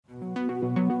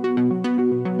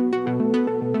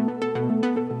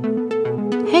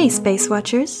Hey, Space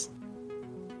Watchers!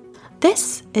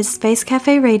 This is Space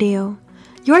Cafe Radio,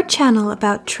 your channel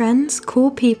about trends,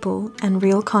 cool people, and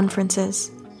real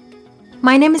conferences.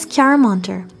 My name is Chiara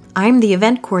Monter. I'm the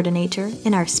event coordinator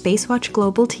in our Spacewatch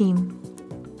Global team.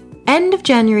 End of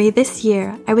January this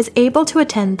year, I was able to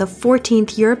attend the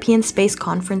 14th European Space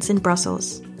Conference in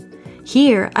Brussels.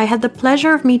 Here, I had the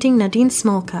pleasure of meeting Nadine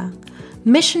Smolka,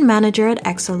 mission manager at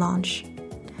Exolaunch.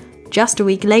 Just a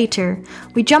week later,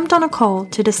 we jumped on a call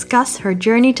to discuss her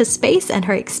journey to space and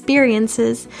her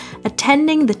experiences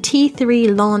attending the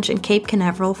T3 launch in Cape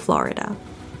Canaveral, Florida.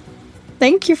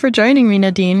 Thank you for joining me,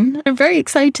 Nadine. I'm very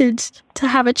excited to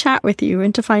have a chat with you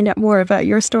and to find out more about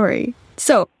your story.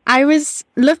 So, I was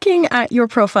looking at your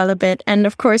profile a bit, and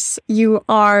of course, you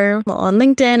are on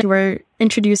LinkedIn. You were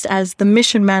introduced as the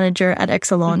mission manager at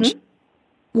Exolaunch. Mm-hmm.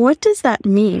 What does that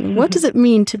mean? What does it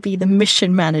mean to be the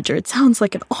mission manager? It sounds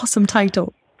like an awesome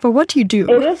title. But what do you do?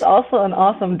 It is also an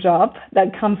awesome job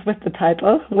that comes with the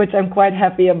title, which I'm quite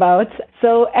happy about.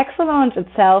 So Exolaunch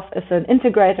itself is an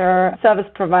integrator, service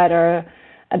provider.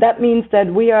 That means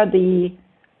that we are the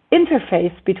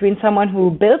interface between someone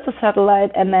who builds a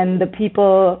satellite and then the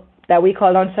people that we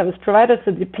call launch service providers,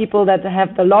 so the people that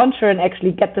have the launcher and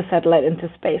actually get the satellite into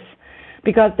space.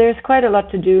 Because there's quite a lot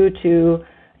to do to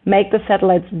make the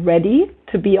satellites ready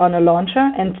to be on a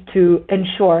launcher and to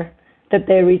ensure that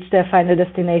they reach their final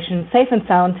destination safe and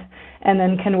sound and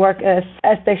then can work as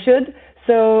they should.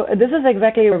 So this is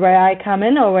exactly where I come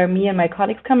in, or where me and my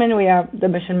colleagues come in. We are the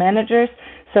mission managers.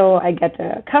 So I get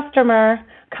a customer,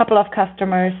 couple of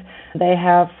customers. They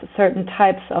have certain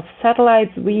types of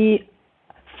satellites. We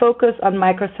focus on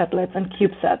microsatellites and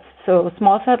CubeSats. So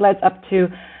small satellites up to,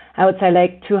 I would say,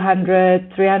 like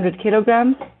 200, 300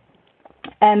 kilograms.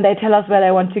 And they tell us where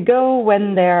they want to go,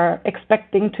 when they're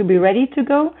expecting to be ready to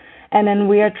go. And then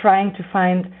we are trying to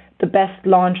find the best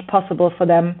launch possible for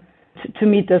them to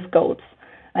meet those goals.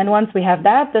 And once we have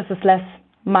that, this is less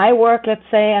my work, let's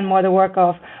say, and more the work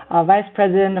of our vice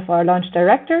president, of our launch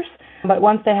directors. But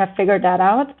once they have figured that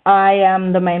out, I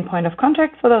am the main point of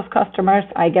contact for those customers.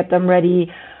 I get them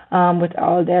ready with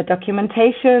all their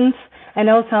documentations. I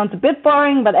know it sounds a bit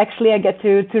boring, but actually I get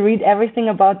to read everything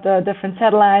about the different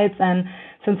satellites. And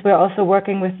since we're also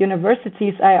working with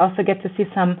universities, I also get to see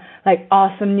some like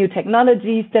awesome new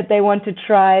technologies that they want to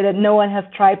try that no one has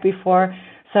tried before.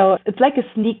 So it's like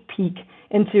a sneak peek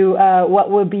into what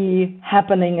will be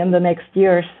happening in the next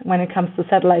years when it comes to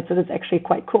satellites. So it's actually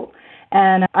quite cool.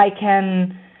 And I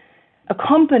can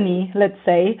accompany, let's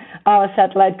say, our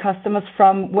satellite customers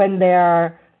from when they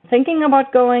are thinking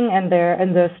about going and they're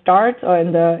in the start or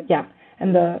in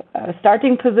the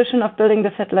starting position of building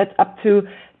the satellites up to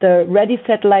the ready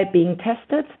satellite being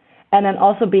tested and then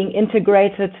also being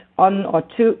integrated on or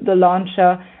to the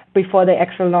launcher before the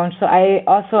actual launch. So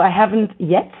I haven't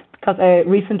yet, because I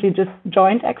recently just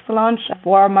joined Exolaunch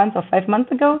 4 months or 5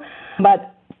 months ago,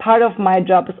 but part of my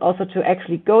job is also to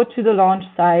actually go to the launch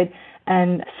site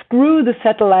and screw the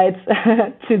satellites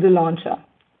to the launcher.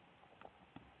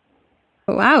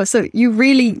 Wow, so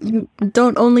you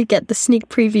don't only get the sneak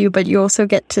preview, but you also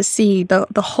get to see the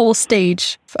whole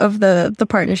stage of the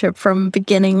partnership from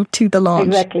beginning to the launch.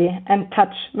 Exactly, and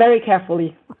touch very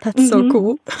carefully. That's so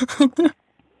cool.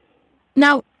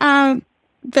 Now,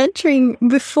 venturing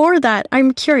before that,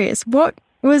 I'm curious, what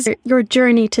was your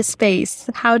journey to space?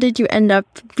 How did you end up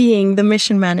being the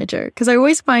mission manager? Because I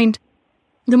always find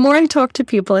the more I talk to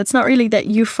people, it's not really that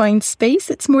you find space,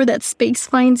 it's more that space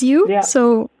finds you. Yeah.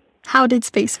 So how did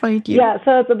space find you? Yeah,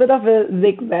 so it's a bit of a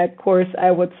zigzag course,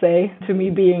 I would say, to me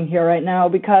being here right now,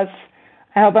 because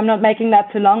I hope I'm not making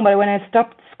that too long, but when I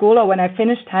stopped school or when I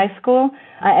finished high school,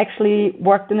 I actually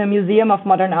worked in a museum of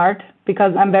modern art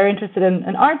because I'm very interested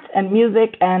in art and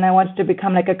music, and I wanted to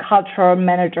become like a cultural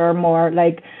manager, more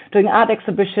like doing art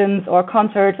exhibitions or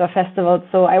concerts or festivals.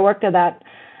 So I worked at that,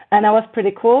 and that was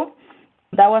pretty cool.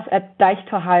 That was at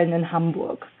Deichtorhallen in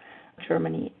Hamburg,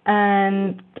 Germany.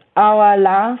 And our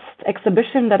last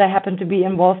exhibition that I happened to be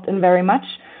involved in very much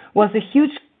was a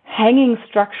huge hanging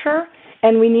structure,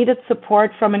 and we needed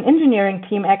support from an engineering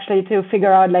team actually to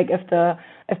figure out like if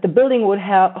the building would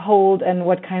hold and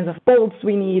what kinds of bolts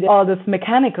we need, all this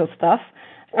mechanical stuff.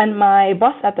 And my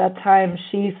boss at that time,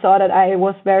 she saw that I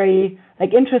was very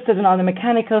interested in all the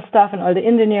mechanical stuff and all the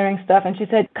engineering stuff, and she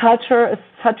said, "Culture is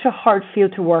such a hard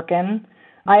field to work in.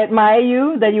 I admire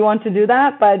you that you want to do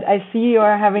that, but I see you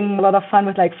are having a lot of fun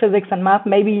with like physics and math.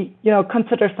 Maybe,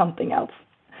 consider something else."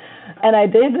 And I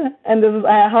did, and this is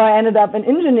how I ended up in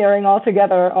engineering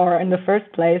altogether, or in the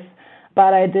first place.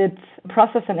 But I did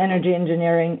process and energy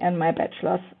engineering in my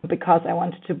bachelor's because I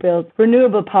wanted to build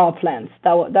renewable power plants.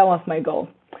 That was my goal.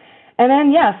 And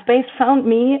then, space found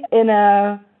me in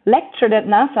a lecture that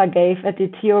NASA gave at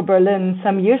the TU Berlin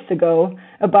some years ago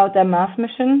about their Mars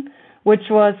mission, which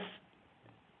was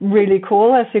really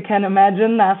cool, as you can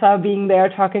imagine, NASA being there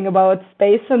talking about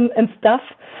space and stuff.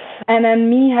 And then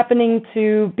me happening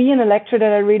to be in a lecture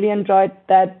that I really enjoyed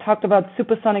that talked about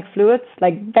supersonic fluids,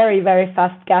 like very, very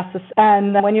fast gases.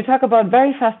 And when you talk about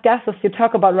very fast gases, you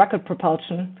talk about rocket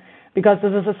propulsion, because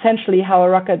this is essentially how a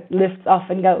rocket lifts off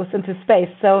and goes into space.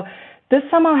 So this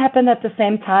somehow happened at the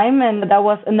same time, and that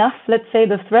was enough. Let's say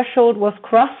the threshold was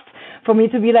crossed for me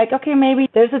to be like, okay, maybe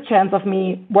there's a chance of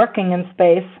me working in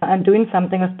space and doing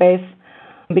something with space.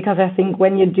 Because I think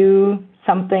when you do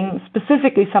something,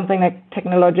 specifically something like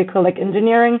technological, like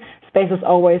engineering, space is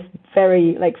always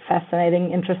very like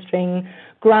fascinating, interesting,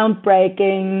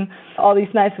 groundbreaking, all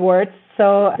these nice words.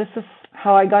 So this is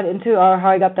how I got into, or how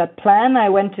I got that plan. I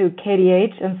went to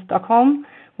KTH in Stockholm,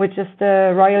 which is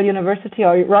the Royal University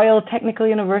or Royal Technical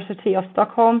University of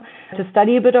Stockholm, to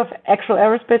study a bit of actual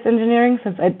aerospace engineering,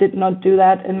 since I did not do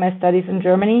that in my studies in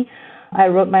Germany. I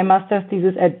wrote my master's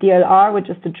thesis at DLR, which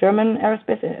is the German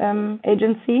aerospace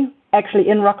agency, actually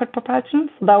in rocket propulsion.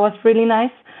 So that was really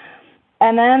nice.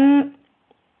 And then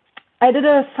I did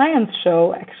a science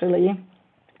show, actually.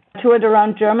 I toured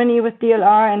around Germany with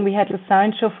DLR, and we had a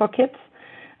science show for kids.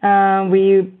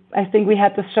 I think we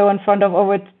had the show in front of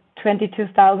over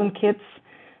 22,000 kids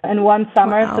in one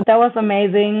summer. Wow. So that was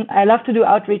amazing. I love to do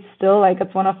outreach still. Like,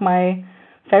 it's one of my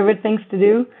favorite things to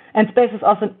do. And space is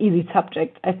also an easy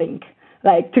subject, I think,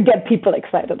 like to get people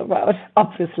excited about,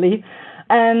 obviously.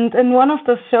 And in one of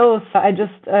those shows, I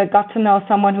just got to know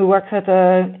someone who works at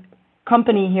a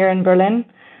company here in Berlin.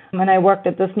 And I worked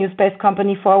at this new space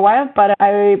company for a while, but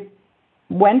I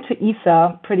went to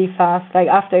ESA pretty fast, like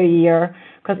after a year,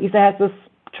 because ESA has this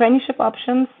traineeship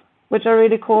options, which are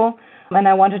really cool. And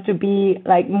I wanted to be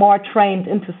like more trained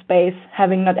into space,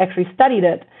 having not actually studied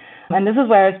it. And this is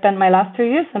where I spent my last 2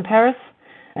 years in Paris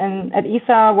and at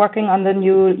ESA, working on the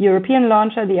new European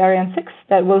launcher, the Ariane 6,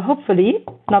 that will hopefully,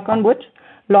 knock on wood,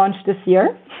 launch this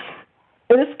year.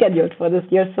 It is scheduled for this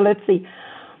year, so let's see.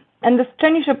 And this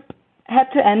traineeship had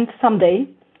to end someday.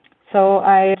 So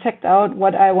I checked out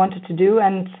what I wanted to do,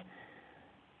 and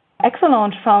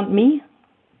Exolaunch found me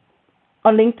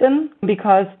on LinkedIn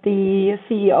because the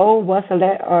CEO worked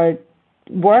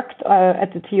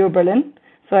at the TU Berlin.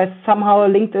 So somehow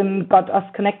LinkedIn got us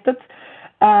connected.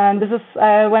 And this is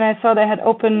when I saw they had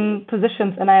open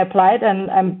positions, and I applied,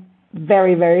 and I'm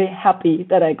very, very happy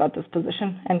that I got this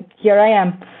position. And here I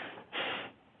am.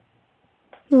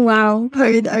 Wow.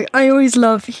 I always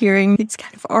love hearing these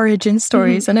kind of origin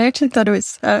stories. And I actually thought it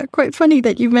was quite funny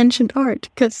that you mentioned art,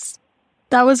 because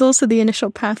that was also the initial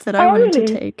path that I wanted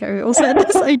to take. I also had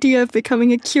this idea of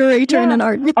becoming a curator in an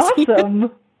art museum.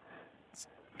 Awesome.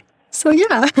 So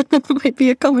yeah, it might be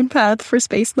a common path for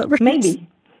space lovers. Maybe.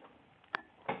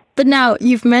 But now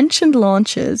you've mentioned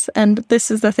launches, and this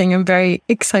is the thing I'm very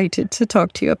excited to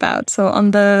talk to you about. So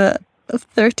on the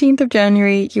 13th of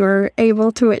January, you were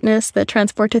able to witness the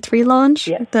Transporter 3 launch,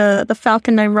 yes. the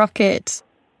Falcon 9 rocket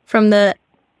from the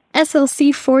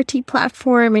SLC-40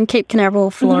 platform in Cape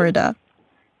Canaveral, Florida.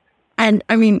 And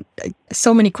I mean,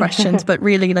 so many questions, but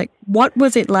really, like, what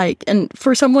was it like? And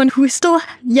for someone who still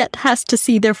yet has to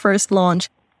see their first launch,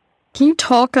 can you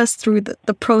talk us through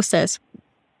the process?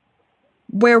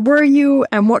 Where were you,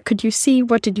 and what could you see?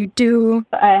 What did you do?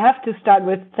 I have to start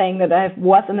with saying that I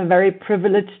was in a very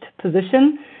privileged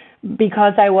position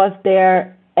because I was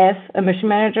there as a mission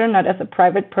manager, not as a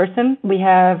private person. We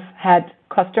have had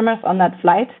customers on that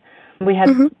flight. We had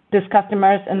these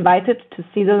customers invited to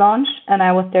see the launch, and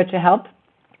I was there to help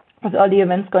with all the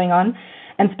events going on.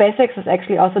 And SpaceX is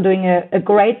actually also doing a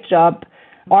great job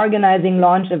organizing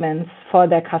launch events for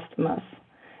their customers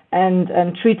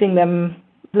and treating them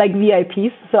like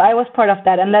VIPs. So I was part of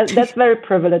that, and that's very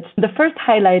privileged. The first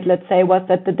highlight, let's say, was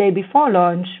that the day before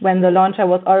launch, when the launcher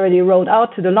was already rolled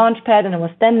out to the launch pad and I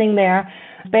was standing there,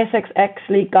 SpaceX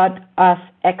actually got us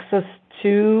access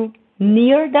to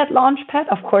near that launch pad,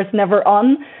 of course never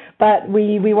on, but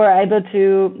we were able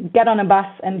to get on a bus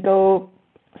and go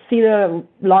see the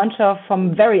launcher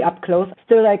from very up close.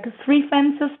 Still like 3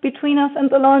 fences between us and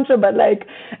the launcher, but like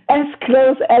as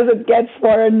close as it gets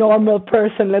for a normal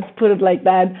person, let's put it like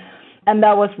that. And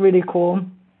that was really cool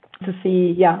to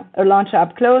see, a launcher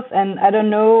up close. And I don't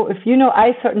know if you know,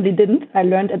 I certainly didn't. I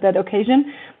learned at that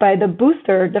occasion by the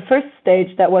booster, the first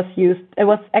stage that was used, it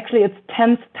was actually its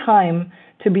 10th time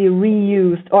to be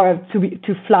reused or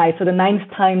to fly. So the 9th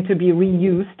time to be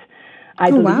reused, I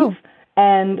believe. Wow.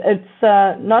 And it's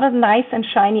not as nice and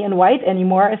shiny and white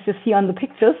anymore as you see on the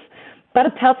pictures, but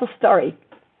it tells a story.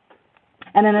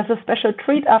 And then as a special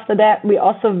treat after that, we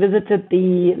also visited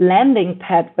the landing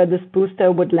pad where this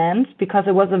booster would land, because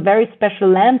it was a very special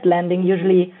land landing.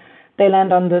 Usually they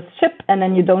land on the ship and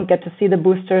then you don't get to see the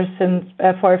booster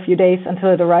for a few days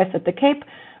until it arrives at the Cape.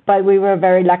 But we were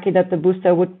very lucky that the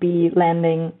booster would be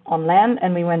landing on land,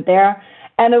 and we went there.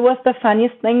 And it was the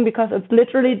funniest thing because it's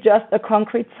literally just a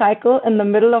concrete cycle in the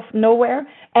middle of nowhere.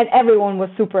 And everyone was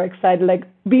super excited, like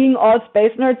being all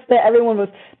space nerds there, everyone was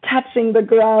touching the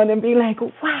ground and being like,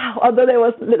 wow. Although there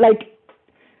was like,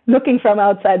 looking from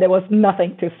outside, there was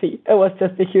nothing to see. It was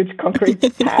just a huge concrete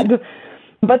pad,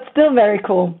 but still very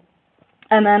cool.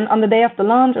 And then on the day of the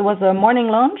launch, it was a morning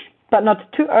launch, but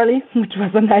not too early, which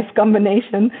was a nice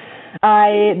combination.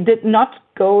 I did not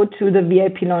go to the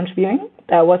VIP launch viewing.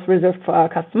 That was reserved for our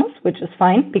customers, which is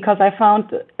fine, because I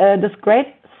found this great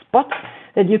spot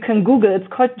that you can Google. It's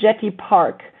called Jetty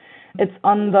Park. It's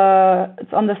on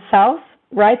the south,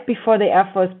 right before the Air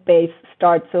Force Base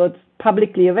starts. So it's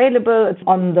publicly available. It's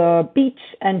on the beach,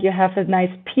 and you have a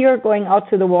nice pier going out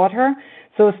to the water.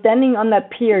 So standing on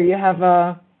that pier, you have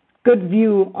a good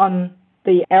view on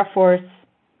the Air Force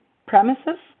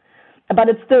premises. But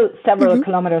it's still several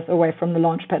kilometers away from the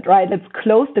launch pad, right? It's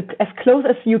as close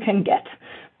as you can get,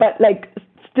 but like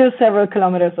still several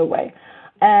kilometers away.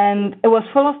 And it was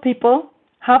full of people.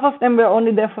 Half of them were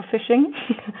only there for fishing,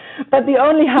 but the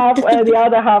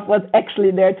other half was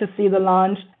actually there to see the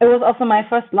launch. It was also my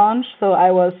first launch, so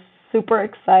I was super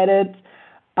excited.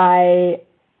 I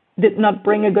did not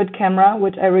bring a good camera,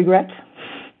 which I regret.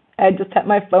 I just had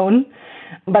my phone.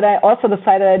 But I also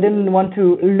decided I didn't want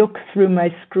to look through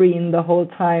my screen the whole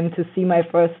time to see my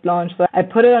first launch. So I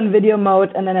put it on video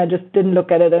mode, and then I just didn't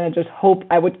look at it, and I just hoped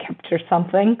I would capture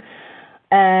something.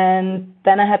 And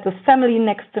then I had this family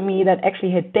next to me that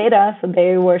actually had data, so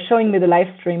they were showing me the live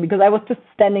stream because I was just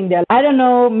standing there. I don't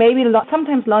know, maybe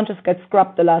sometimes launches get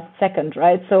scrubbed the last second,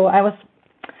 right? So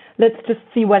let's just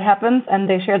see what happens. And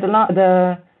they shared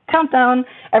the countdown.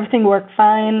 Everything worked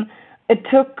fine. It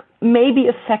took maybe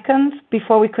a second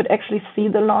before we could actually see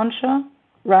the launcher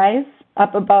rise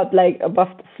up above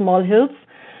the small hills.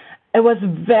 It was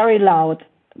very loud.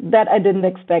 That I didn't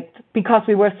expect because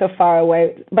we were so far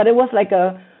away. But it was like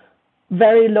a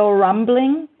very low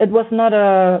rumbling. It was not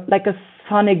like a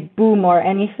sonic boom or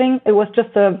anything. It was just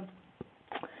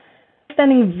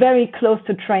standing very close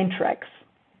to train tracks,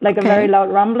 like a very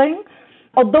loud rumbling.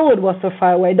 Although it was so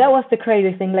far away, that was the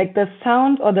crazy thing. Like the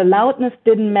sound or the loudness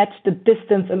didn't match the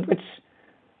distance in which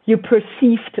you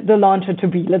perceived the launcher to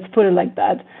be. Let's put it like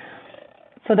that.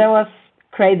 So that was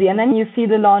crazy. And then you see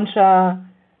the launcher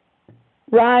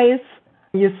rise.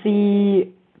 You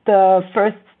see the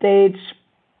first stage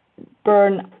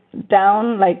burn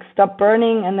down, like stop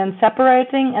burning and then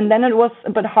separating. And then it was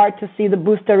a bit hard to see the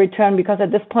booster return because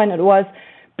at this point it was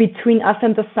between us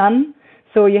and the sun.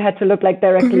 So you had to look like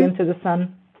directly into the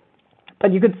sun.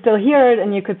 But you could still hear it,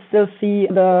 and you could still see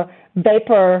the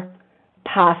vapor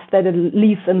path that it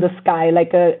leaves in the sky,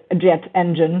 like a jet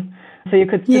engine. So you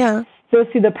could still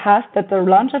see the path that the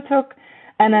launcher took.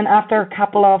 And then after a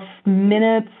couple of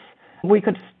minutes, we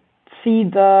could see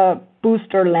the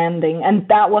booster landing. And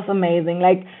that was amazing.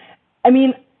 Like, I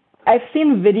mean, I've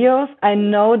seen videos. I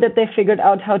know that they figured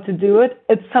out how to do it.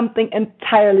 It's something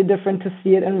entirely different to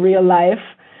see it in real life.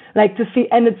 Like to see,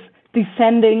 and it's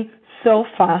descending so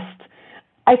fast.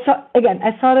 I saw the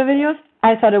videos.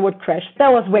 I thought it would crash.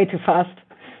 That was way too fast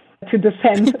to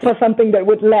descend for something that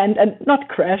would land and not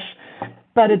crash.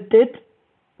 But it did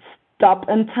stop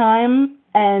in time,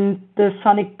 and the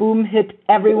sonic boom hit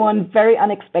everyone very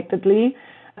unexpectedly.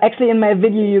 Actually, in my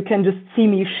video, you can just see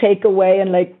me shake away,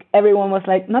 and like everyone was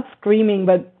like not screaming,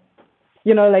 but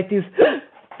like these,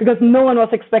 because no one was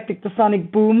expecting the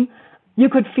sonic boom. You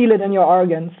could feel it in your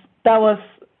organs. That was,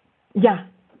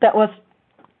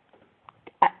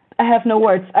 I have no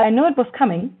words. I know it was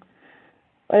coming,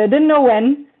 but I didn't know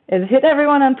when. It hit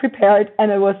everyone unprepared,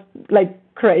 and it was like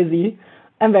crazy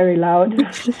and very loud.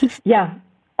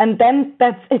 And then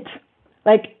that's it.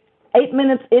 Like 8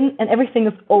 minutes in, and everything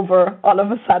is over all of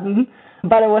a sudden.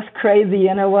 But it was crazy,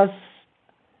 and it was,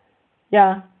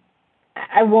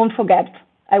 I won't forget.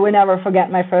 I will never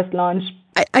forget my first launch.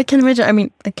 I can imagine. I mean,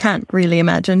 I can't really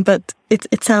imagine, but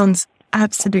it sounds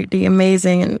absolutely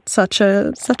amazing and such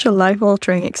a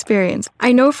life-altering experience.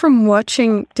 I know from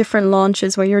watching different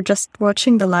launches where you're just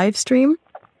watching the live stream,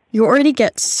 you already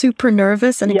get super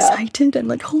nervous and excited and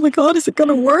like, oh my God, is it going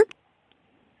to work?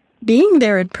 Being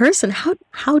there in person,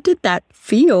 how did that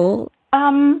feel?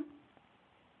 To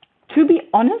be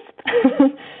honest,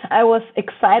 I was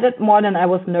excited more than I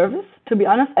was nervous. To be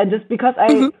honest, because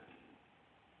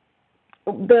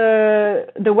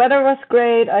The weather was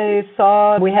great. I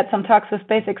saw we had some talks with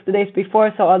SpaceX the days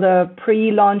before, so all the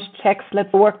pre-launch checks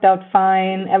worked out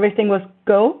fine. Everything was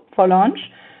go for launch.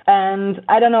 And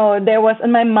I don't know,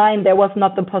 in my mind, there was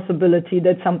not the possibility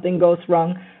that something goes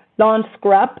wrong. Launch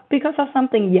scrap because of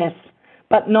something, yes,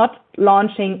 but not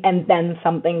launching and then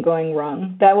something going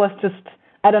wrong. That was just,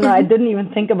 I don't know, I didn't even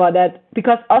think about that,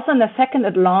 because also in the second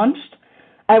it launched,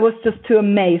 I was just too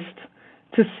amazed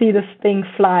to see this thing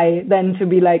fly than to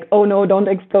be like, oh no, don't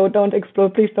explode,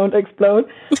 please don't explode.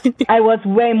 I was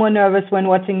way more nervous when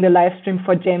watching the live stream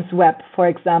for James Webb, for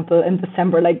example, in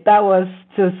December. Like, that was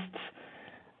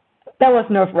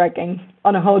nerve-wracking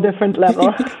on a whole different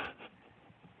level.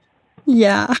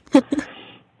 Yeah.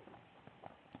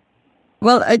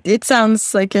 Well, it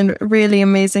sounds like a really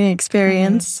amazing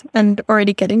experience, and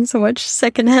already getting so much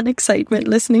secondhand excitement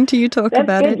listening to you talk That's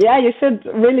about good. it. Yeah, you should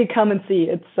really come and see.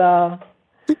 It's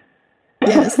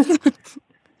Yes.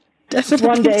 Definitely.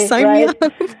 One day, sign right? me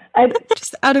up.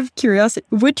 Just out of curiosity,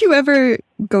 would you ever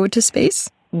go to space?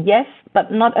 Yes,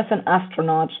 but not as an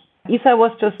astronaut. ESA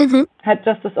was had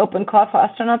just this open call for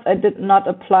astronauts. I did not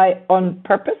apply on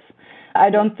purpose.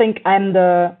 I don't think I'm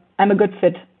a good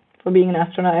fit for being an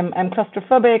astronaut. I'm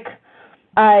claustrophobic.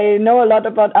 I know a lot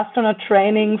about astronaut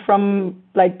training from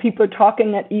people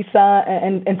talking at ESA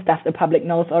and stuff the public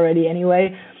knows already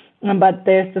anyway. But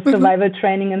there's the survival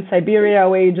training in Siberia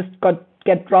where you just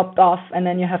get dropped off and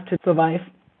then you have to survive.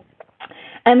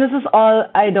 And this is all,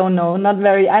 I don't know,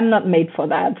 I'm not made for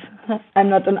that. I'm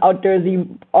not an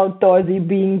outdoorsy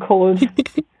being cold,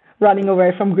 running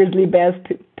away from grizzly bears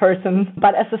person.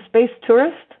 But as a space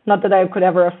tourist, not that I could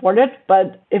ever afford it,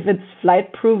 but if it's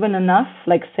flight proven enough,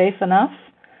 safe enough,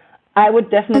 I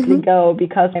would definitely go,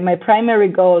 because my primary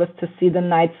goal is to see the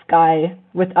night sky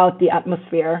without the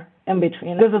atmosphere in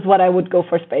between. This is what I would go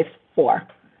for space for,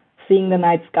 seeing the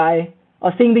night sky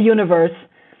or seeing the universe.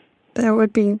 That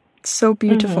would be so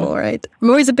beautiful, right? I'm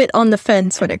always a bit on the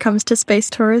fence when it comes to space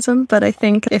tourism, but I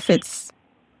think if it's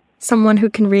someone who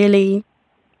can really,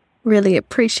 really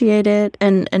appreciate it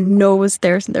and knows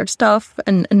their stuff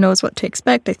and knows what to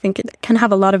expect, I think it can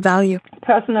have a lot of value.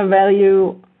 Personal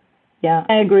value, yeah,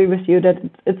 I agree with you that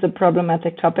it's a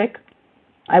problematic topic.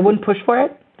 I wouldn't push for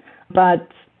it, but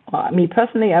me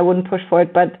personally, I wouldn't push for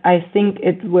it, but I think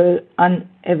it will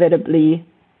inevitably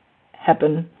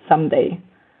happen someday.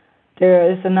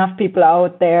 There is enough people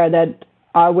out there that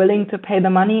are willing to pay the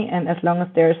money, and as long as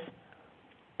there's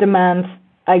demand,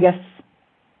 I guess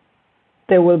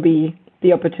there will be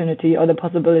the opportunity or the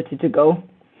possibility to go.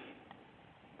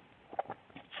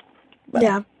 But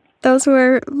yeah, those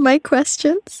were my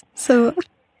questions. So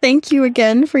thank you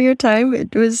again for your time.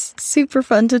 It was super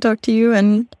fun to talk to you,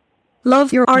 and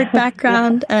love your art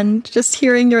background and just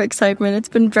hearing your excitement. It's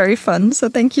been very fun. So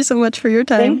thank you so much for your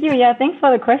time. Thank you. Yeah, thanks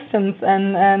for the questions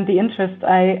and the interest.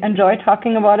 I enjoy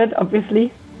talking about it,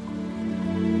 obviously.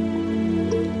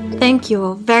 Thank you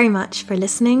all very much for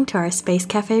listening to our Space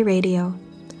Cafe Radio.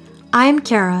 I'm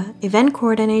Chiara, event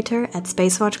coordinator at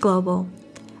Spacewatch Global.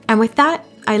 And with that,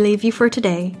 I leave you for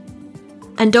today.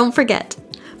 And don't forget,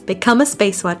 become a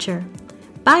space watcher.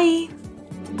 Bye!